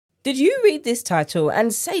Did you read this title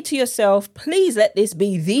and say to yourself, please let this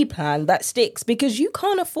be the plan that sticks because you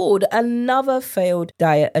can't afford another failed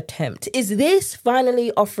diet attempt? Is this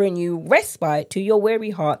finally offering you respite to your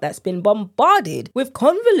weary heart that's been bombarded with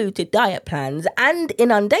convoluted diet plans and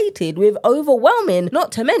inundated with overwhelming,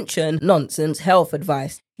 not to mention nonsense health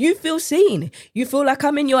advice? You feel seen. You feel like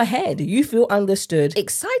I'm in your head. You feel understood,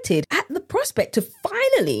 excited at the prospect of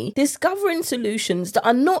finally discovering solutions that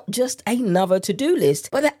are not just another to-do list,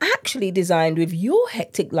 but are actually designed with your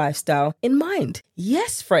hectic lifestyle in mind.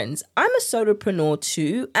 Yes, friends, I'm a solopreneur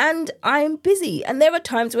too, and I'm busy. And there are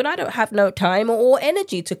times when I don't have no time or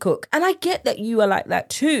energy to cook. And I get that you are like that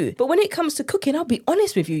too. But when it comes to cooking, I'll be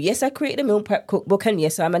honest with you. Yes, I created a meal prep cookbook, and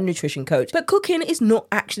yes, I'm a nutrition coach. But cooking is not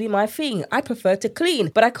actually my thing. I prefer to clean,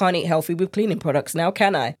 but I can't eat healthy with cleaning products now,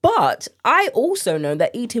 can I? But I also know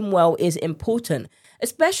that eating well is important,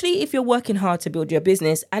 especially if you're working hard to build your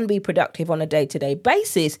business and be productive on a day-to-day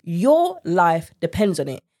basis. Your life depends on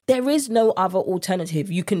it. There is no other alternative.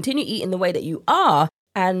 You continue eating the way that you are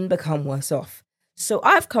and become worse off. So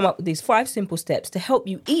I've come up with these 5 simple steps to help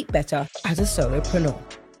you eat better as a solopreneur.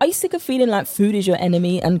 Are you sick of feeling like food is your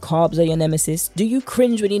enemy and carbs are your nemesis? Do you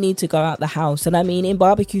cringe when you need to go out the house? And I mean, in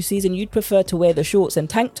barbecue season, you'd prefer to wear the shorts and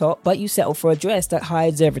tank top, but you settle for a dress that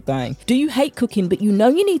hides everything. Do you hate cooking, but you know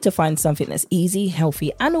you need to find something that's easy,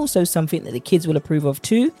 healthy, and also something that the kids will approve of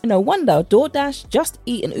too? No wonder DoorDash, Just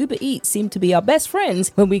Eat, and Uber Eats seem to be our best friends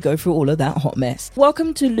when we go through all of that hot mess.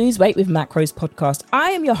 Welcome to Lose Weight with Macros podcast. I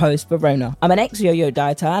am your host, Verona. I'm an ex-yo-yo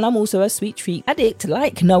dieter, and I'm also a sweet treat addict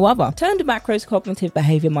like no other. Turned macros cognitive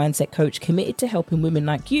behavior mindset coach committed to helping women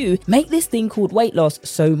like you make this thing called weight loss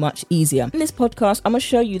so much easier. In this podcast, I'm going to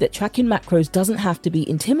show you that tracking macros doesn't have to be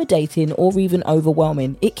intimidating or even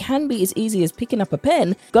overwhelming. It can be as easy as picking up a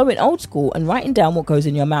pen, going old school, and writing down what goes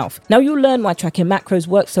in your mouth. Now you'll learn why tracking macros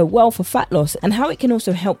works so well for fat loss and how it can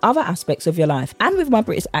also help other aspects of your life. And with my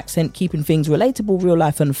British accent keeping things relatable, real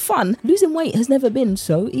life, and fun, losing weight has never been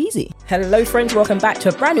so easy. Hello friends, welcome back to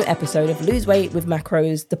a brand new episode of Lose Weight with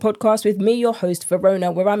Macros, the podcast with me, your host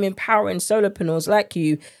Verona, where I'm empowering solopreneurs like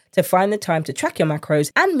you to find the time to track your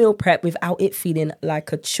macros and meal prep without it feeling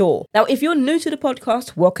like a chore. Now, if you're new to the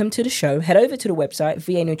podcast, welcome to the show. Head over to the website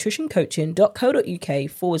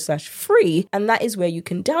vanutritioncoaching.co.uk/free, and that is where you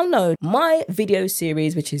can download my video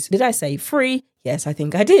series, which is, did I say free? Yes, I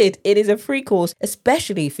think I did. It is a free course,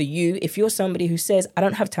 especially for you if you're somebody who says, I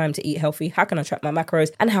don't have time to eat healthy. How can I track my macros?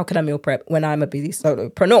 And how can I meal prep when I'm a busy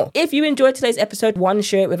solopreneur? If you enjoyed today's episode, one,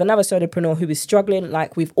 share it with another solopreneur who is struggling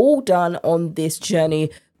like we've all done on this journey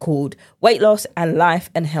called weight loss and life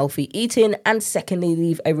and healthy eating. And secondly,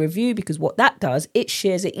 leave a review, because what that does, it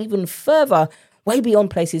shares it even further, way beyond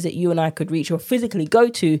places that you and I could reach or physically go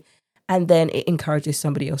to. And then it encourages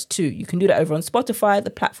somebody else too. You can do that over on Spotify, the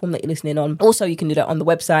platform that you're listening on. Also, you can do that on the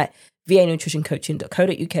website,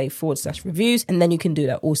 vanutritioncoaching.co.uk/reviews. And then you can do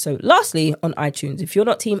that also, lastly, on iTunes. If you're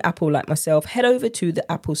not team Apple like myself, head over to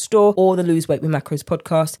the Apple store or the Lose Weight with Macros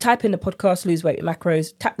podcast. Type in the podcast, Lose Weight with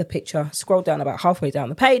Macros, tap the picture, scroll down about halfway down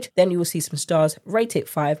the page. Then you will see some stars, rate it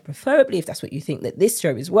 5, preferably if that's what you think that this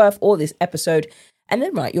show is worth or this episode. And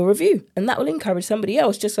then write your review. And that will encourage somebody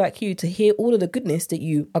else just like you to hear all of the goodness that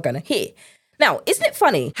you are going to hear. Now, isn't it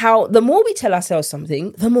funny how the more we tell ourselves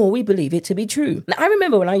something, the more we believe it to be true? Now, I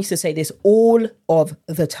remember when I used to say this all of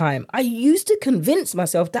the time. I used to convince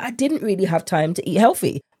myself that I didn't really have time to eat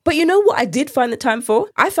healthy. But you know what I did find the time for?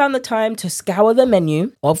 I found the time to scour the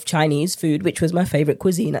menu of Chinese food, which was my favorite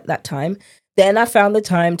cuisine at that time. Then I found the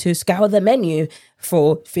time to scour the menu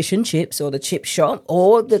for fish and chips or the chip shop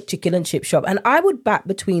or the chicken and chip shop. And I would bat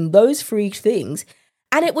between those 3 things.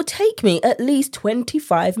 And it would take me at least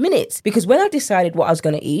 25 minutes, because when I decided what I was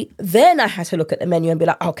going to eat, then I had to look at the menu and be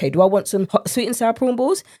like, okay, do I want some hot, sweet and sour prawn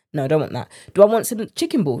balls? No, don't want that. Do I want some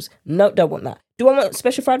chicken balls? No, don't want that. Do I want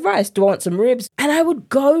special fried rice? Do I want some ribs? And I would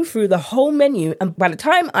go through the whole menu. And by the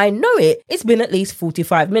time I know it, it's been at least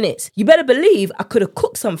 45 minutes. You better believe I could have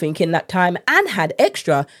cooked something in that time and had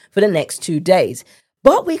extra for the next 2 days.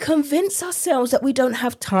 But we convince ourselves that we don't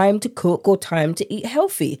have time to cook or time to eat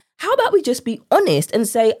healthy. How about we just be honest and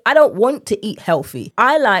say, I don't want to eat healthy.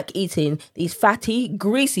 I like eating these fatty,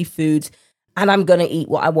 greasy foods, and I'm going to eat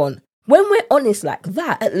what I want. When we're honest like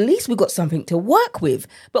that, at least we've got something to work with.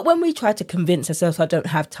 But when we try to convince ourselves I don't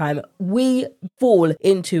have time, we fall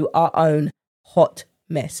into our own hot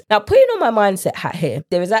mess. Now, putting on my mindset hat here,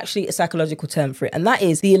 there is actually a psychological term for it, and that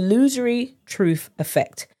is the illusory truth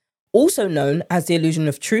effect. Also known as the illusion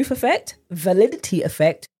of truth effect, validity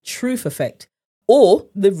effect, truth effect, or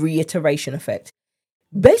the reiteration effect.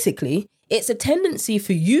 Basically, It's a tendency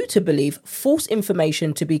for you to believe false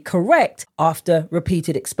information to be correct after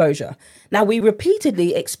repeated exposure. Now, we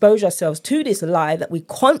repeatedly expose ourselves to this lie that we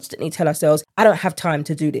constantly tell ourselves, I don't have time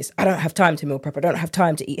to do this. I don't have time to meal prep. I don't have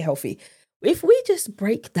time to eat healthy. If we just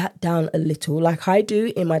break that down a little, like I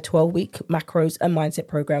do in my 12-week macros and mindset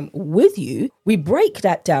program with you, we break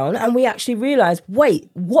that down and we actually realize, wait,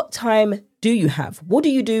 what time do you have? What do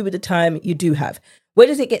you do with the time you do have? Where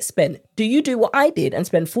does it get spent? Do you do what I did and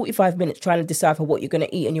spend 45 minutes trying to decipher what you're going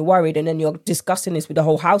to eat and you're worried and then you're discussing this with the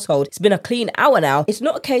whole household? It's been a clean hour now. It's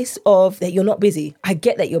not a case of that you're not busy. I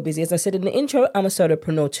get that you're busy. As I said in the intro, I'm a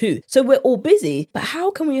solopreneur too. So we're all busy, but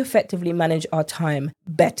how can we effectively manage our time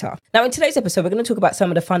better? Now, in today's episode, we're going to talk about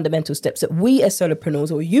some of the fundamental steps that we as solopreneurs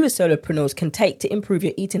or you as solopreneurs can take to improve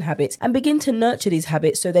your eating habits and begin to nurture these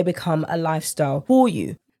habits so they become a lifestyle for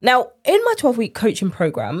you. Now, in my 12-week coaching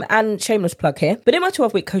program, and shameless plug here, but in my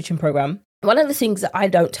 12-week coaching program, one of the things that I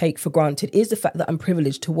don't take for granted is the fact that I'm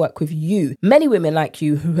privileged to work with you, many women like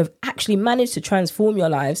you who have actually managed to transform your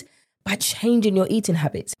lives by changing your eating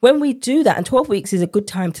habits. When we do that, and 12 weeks is a good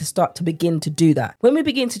time to start to begin to do that. When we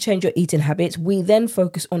begin to change your eating habits, we then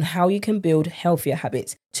focus on how you can build healthier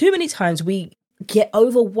habits. Too many times we get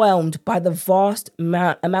overwhelmed by the vast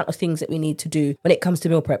amount of things that we need to do when it comes to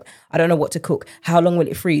meal prep. I don't know what to cook. How long will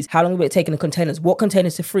it freeze? How long will it take in the containers? What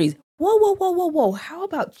containers to freeze? Whoa. How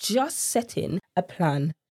about just setting a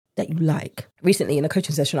plan that you like? Recently in a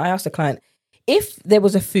coaching session, I asked a client, if there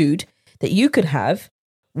was a food that you could have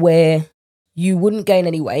where you wouldn't gain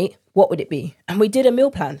any weight, what would it be? And we did a meal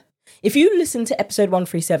plan. If you listen to episode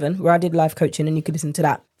 137, where I did live coaching and you could listen to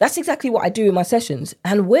that, that's exactly what I do in my sessions.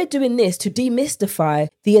 And we're doing this to demystify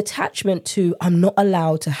the attachment to, I'm not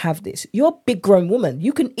allowed to have this. You're a big grown woman.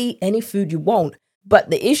 You can eat any food you want.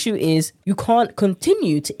 But the issue is you can't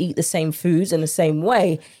continue to eat the same foods in the same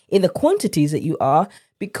way in the quantities that you are,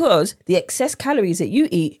 because the excess calories that you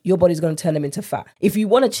eat, your body's going to turn them into fat. If you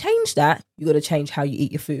want to change that, you got to change how you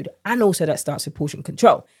eat your food. And also that starts with portion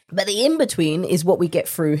control. But the in-between is what we get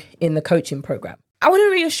through in the coaching program. I want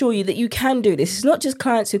to reassure you that you can do this. It's not just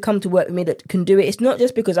clients who come to work with me that can do it. It's not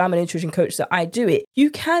just because I'm a nutrition coach that I do it.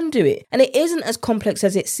 You can do it. And it isn't as complex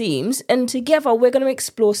as it seems. And together, we're going to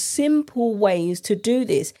explore simple ways to do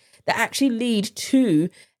this that actually lead to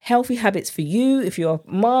healthy habits for you, if you're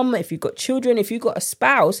a mum, if you've got children, if you've got a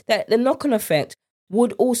spouse, that the knock-on effect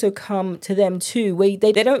would also come to them too, where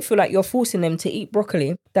they don't feel like you're forcing them to eat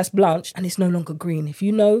broccoli that's blanched and it's no longer green. If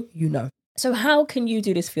you know, you know. So how can you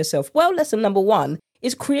do this for yourself? Well, lesson number 1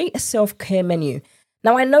 is create a self-care menu.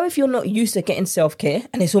 Now, I know if you're not used to getting self-care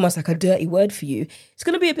and it's almost like a dirty word for you, it's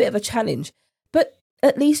going to be a bit of a challenge, but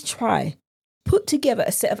at least try. Put together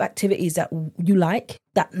a set of activities that you like,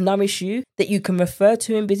 that nourish you, that you can refer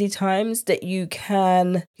to in busy times, that you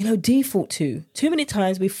can, default to. Too many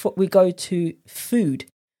times we go to food.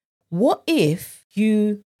 What if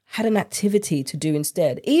you had an activity to do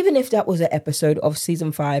instead? Even if that was an episode of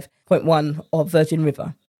season 5.1 of Virgin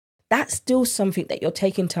River, that's still something that you're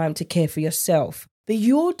taking time to care for yourself. But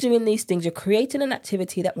you're doing these things, you're creating an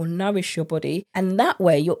activity that will nourish your body. And that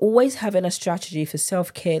way, you're always having a strategy for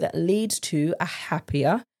self-care that leads to a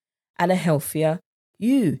happier and a healthier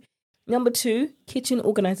you. Number 2, kitchen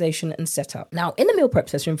organization and setup. Now, in the meal prep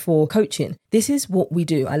session for coaching, this is what we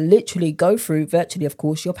do. I literally go through virtually, of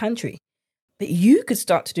course, your pantry. But you could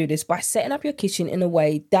start to do this by setting up your kitchen in a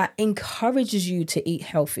way that encourages you to eat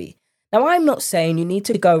healthy. Now, I'm not saying you need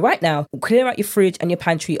to go right now, clear out your fridge and your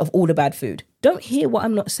pantry of all the bad food. Don't hear what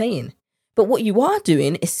I'm not saying. But what you are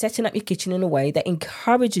doing is setting up your kitchen in a way that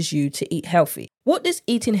encourages you to eat healthy. What does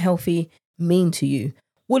eating healthy mean to you?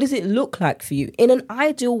 What does it look like for you? In an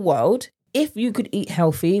ideal world, if you could eat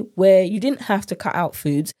healthy where you didn't have to cut out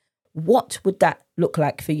foods, what would that look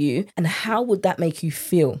like for you? And how would that make you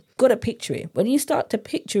feel? Got to picture it. When you start to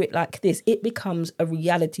picture it like this, it becomes a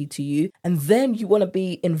reality to you. And then you want to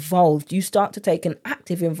be involved. You start to take an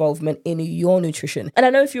active involvement in your nutrition. And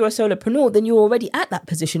I know if you're a solopreneur, then you're already at that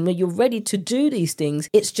position where you're ready to do these things.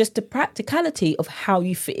 It's just the practicality of how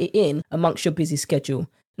you fit it in amongst your busy schedule.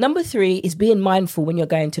 Number 3 is being mindful when you're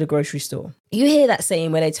going to the grocery store. You hear that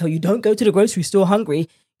saying where they tell you, don't go to the grocery store hungry.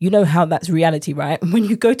 You know how that's reality, right? When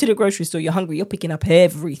you go to the grocery store, you're hungry, you're picking up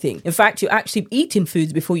everything. In fact, you're actually eating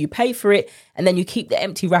foods before you pay for it, and then you keep the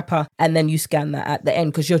empty wrapper, and then you scan that at the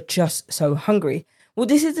end because you're just so hungry. Well,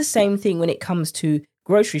 this is the same thing when it comes to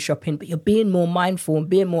grocery shopping, but you're being more mindful and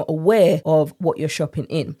being more aware of what you're shopping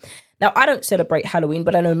in. Now, I don't celebrate Halloween,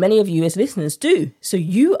 but I know many of you as listeners do. So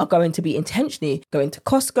you are going to be intentionally going to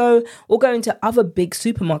Costco or going to other big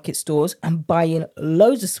supermarket stores and buying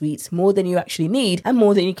loads of sweets, more than you actually need and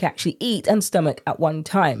more than you can actually eat and stomach at one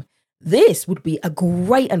time. this would be a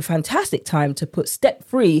great and fantastic time to put step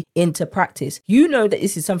 3 into practice. You know that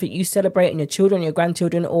this is something you celebrate and your children, your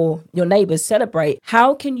grandchildren, or your neighbors celebrate.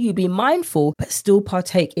 How can you be mindful but still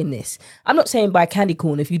partake in this? I'm not saying buy candy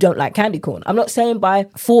corn if you don't like candy corn. I'm not saying buy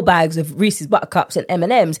 4 bags of Reese's Buttercups and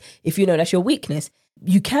M&Ms if you know that's your weakness.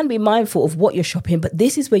 You can be mindful of what you're shopping, but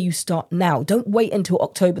this is where you start now. Don't wait until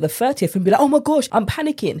October the 30th and be like, oh my gosh, I'm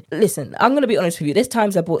panicking. Listen, I'm going to be honest with you. There's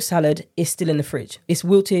times I bought salad, it's still in the fridge. It's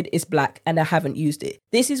wilted, it's black, and I haven't used it.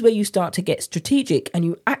 This is where you start to get strategic and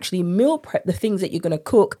you actually meal prep the things that you're going to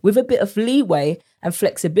cook with a bit of leeway and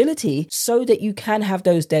flexibility so that you can have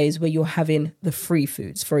those days where you're having the free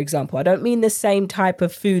foods. For example, I don't mean the same type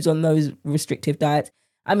of foods on those restrictive diets.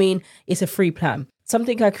 I mean, it's a free plan.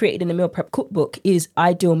 Something I created in the meal prep cookbook is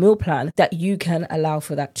ideal meal plan that you can allow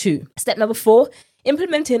for that too. Step number 4,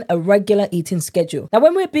 implementing a regular eating schedule. Now,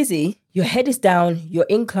 when we're busy, your head is down, you're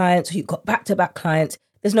in clients, you've got back-to-back clients,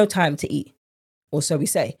 there's no time to eat. Or so we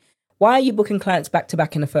say. Why are you booking clients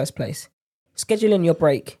back-to-back in the first place? Scheduling your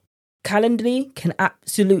break. Calendly can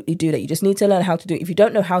absolutely do that. You just need to learn how to do it. If you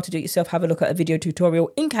don't know how to do it yourself, have a look at a video tutorial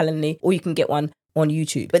in Calendly, or you can get one on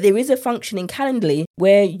YouTube. But there is a function in Calendly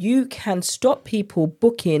where you can stop people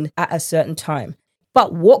booking at a certain time.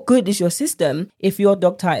 But what good is your system if you're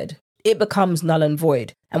dog tired? It becomes null and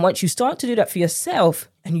void. And once you start to do that for yourself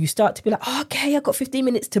and you start to be like, oh, okay, I've got 15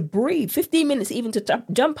 minutes to breathe, 15 minutes even to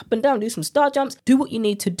jump up and down, do some star jumps, do what you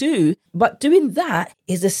need to do. But doing that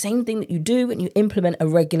is the same thing that you do when you implement a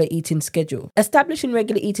regular eating schedule. Establishing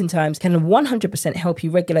regular eating times can 100% help you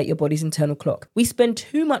regulate your body's internal clock. We spend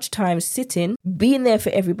too much time sitting, being there for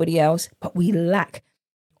everybody else, but we lack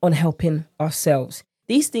on helping ourselves.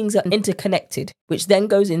 These things are interconnected, which then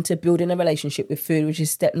goes into building a relationship with food, which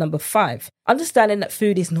is step number 5. Understanding that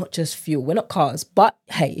food is not just fuel. We're not cars, but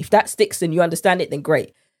hey, if that sticks and you understand it, then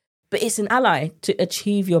great. But it's an ally to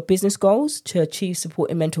achieve your business goals, to achieve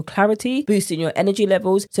supporting mental clarity, boosting your energy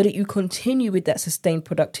levels so that you continue with that sustained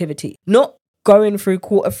productivity. Not going through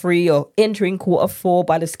quarter 3 or entering quarter 4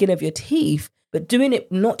 by the skin of your teeth, but doing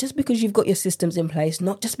it not just because you've got your systems in place,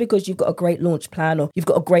 not just because you've got a great launch plan or you've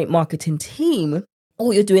got a great marketing team,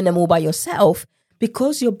 or you're doing them all by yourself,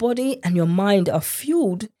 because your body and your mind are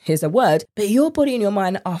fueled, here's a word, but your body and your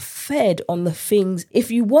mind are fed on the things. If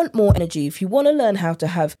you want more energy, if you want to learn how to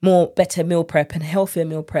have better meal prep and healthier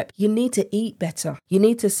meal prep, you need to eat better. You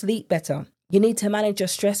need to sleep better. You need to manage your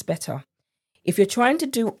stress better. If you're trying to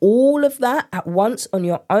do all of that at once on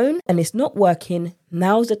your own and it's not working,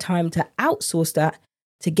 now's the time to outsource that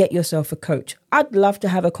to get yourself a coach. I'd love to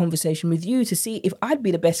have a conversation with you to see if I'd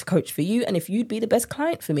be the best coach for you and if you'd be the best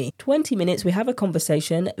client for me. 20 minutes, we have a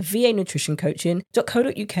conversation,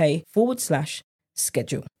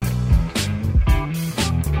 vanutritioncoaching.co.uk/schedule.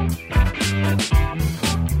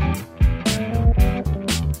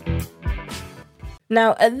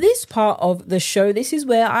 Now, at this part of the show, this is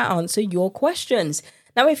where I answer your questions.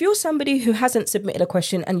 Now, if you're somebody who hasn't submitted a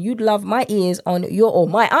question and you'd love my eyes on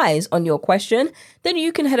your question, then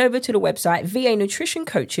you can head over to the website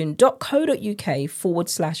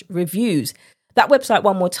vanutritioncoaching.co.uk/reviews. That website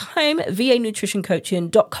one more time,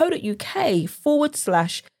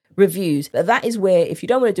 vanutritioncoaching.co.uk/reviews. That is where, if you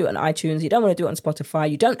don't want to do it on iTunes, you don't want to do it on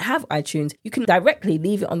Spotify, you don't have iTunes, you can directly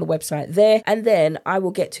leave it on the website there, and then I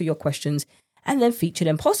will get to your questions and then feature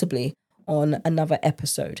them possibly on another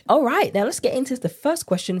episode. All right, now let's get into the first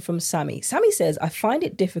question from Sammy. Sammy says, I find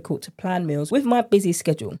it difficult to plan meals with my busy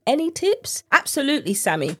schedule. Any tips? Absolutely,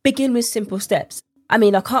 Sammy. Begin with simple steps. I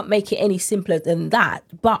mean, I can't make it any simpler than that,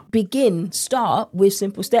 but start with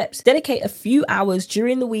simple steps. Dedicate a few hours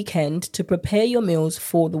during the weekend to prepare your meals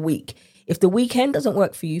for the week. If the weekend doesn't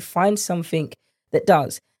work for you, find something that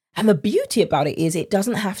does. And the beauty about it is it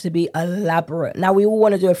doesn't have to be elaborate. Now, we all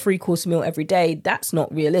want to do a 3-course meal every day. That's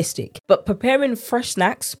not realistic. But preparing fresh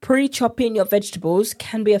snacks, pre-chopping your vegetables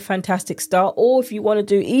can be a fantastic start. Or if you want to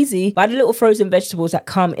do easy, buy the little frozen vegetables that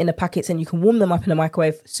come in the packets and you can warm them up in the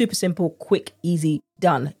microwave. Super simple, quick, easy,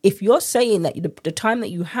 done. If you're saying that the time that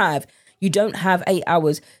you don't have 8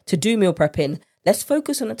 hours to do meal prepping, let's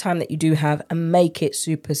focus on the time that you do have and make it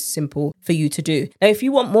super simple for you to do. Now, if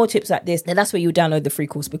you want more tips like this, then that's where you download the free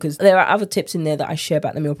course, because there are other tips in there that I share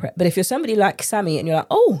about the meal prep. But if you're somebody like Sammy and you're like,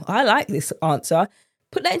 oh, I like this answer,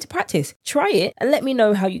 put that into practice. Try it and let me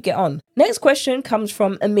know how you get on. Next question comes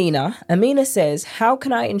from Amina. Amina says, how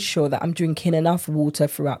can I ensure that I'm drinking enough water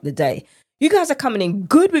throughout the day? You guys are coming in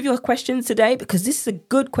good with your questions today, because this is a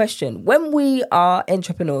good question. When we are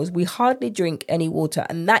entrepreneurs, we hardly drink any water,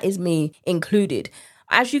 and that is me included.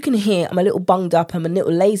 As you can hear, I'm a little bunged up. I'm a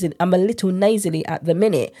little nasally at the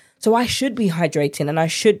minute. So I should be hydrating and I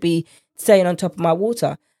should be staying on top of my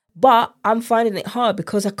water. But I'm finding it hard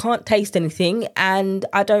because I can't taste anything and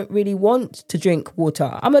I don't really want to drink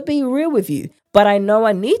water. I'm going to be real with you. But I know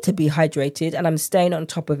I need to be hydrated and I'm staying on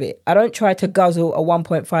top of it. I don't try to guzzle a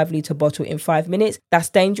 1.5 litre bottle in 5 minutes. That's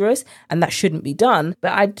dangerous and that shouldn't be done.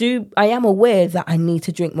 But I am aware that I need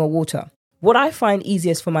to drink more water. What I find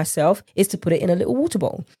easiest for myself is to put it in a little water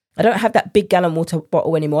bowl. I don't have that big gallon water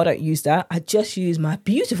bottle anymore. I don't use that. I just use my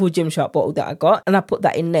beautiful Gymshark bottle that I got and I put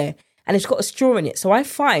that in there. And it's got a straw in it. So I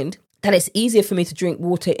find that it's easier for me to drink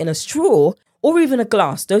water in a straw or even a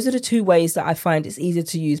glass. Those are the two ways that I find it's easier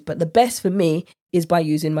to use. But the best for me is by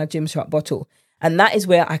using my Gymshark bottle. And that is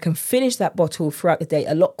where I can finish that bottle throughout the day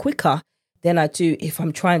a lot quicker than I do if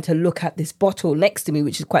I'm trying to look at this bottle next to me,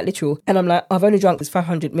 which is quite literal. And I'm like, I've only drunk this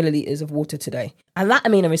 500 milliliters of water today. And that,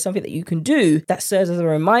 Amina, is something that you can do that serves as a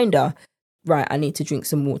reminder. Right, I need to drink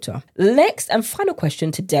some water. Next and final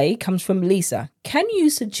question today comes from Lisa. Can you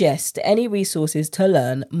suggest any resources to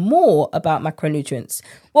learn more about macronutrients?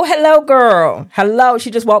 Well, hello, girl. Hello, she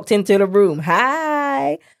just walked into the room.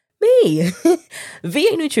 Hi. Me.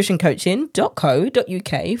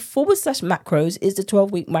 vanutritioncoaching.co.uk/macros is the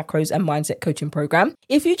 12-week macros and mindset coaching program.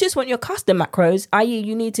 If you just want your custom macros, i.e.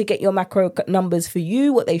 you need to get your macro numbers for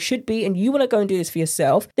you, what they should be, and you want to go and do this for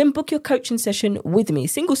yourself, then book your coaching session with me.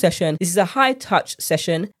 Single session. This is a high touch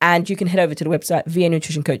session and you can head over to the website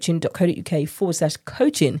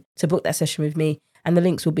vanutritioncoaching.co.uk/coaching to book that session with me. And the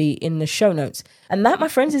links will be in the show notes. And that, my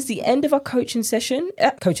friends, is the end of our coaching session.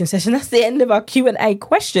 That's the end of our Q&A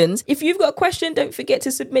questions. If you've got a question, don't forget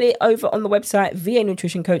to submit it over on the website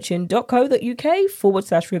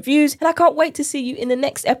vanutritioncoaching.co.uk/reviews. And I can't wait to see you in the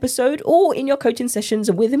next episode or in your coaching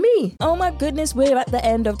sessions with me. Oh my goodness, we're at the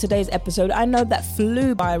end of today's episode. I know that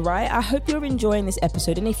flew by, right? I hope you're enjoying this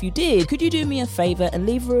episode. And if you did, could you do me a favor and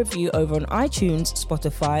leave a review over on iTunes,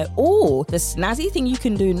 Spotify, or the snazzy thing you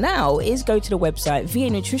can do now is go to the website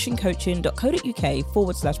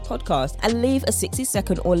vanutritioncoaching.co.uk/podcast and leave a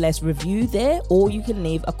 60-second or less review there, or you can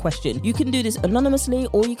leave a question. You can do this anonymously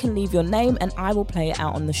or you can leave your name and I will play it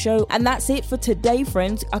out on the show. And that's it for today,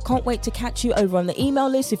 friends. I can't wait to catch you over on the email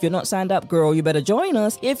list. If you're not signed up, girl, you better join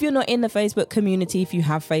us. If you're not in the Facebook community, if you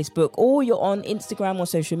have Facebook or you're on Instagram or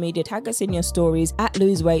social media, tag us in your stories at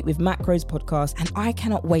Lose Weight with Macros Podcast. And I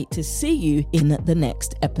cannot wait to see you in the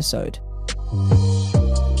next episode.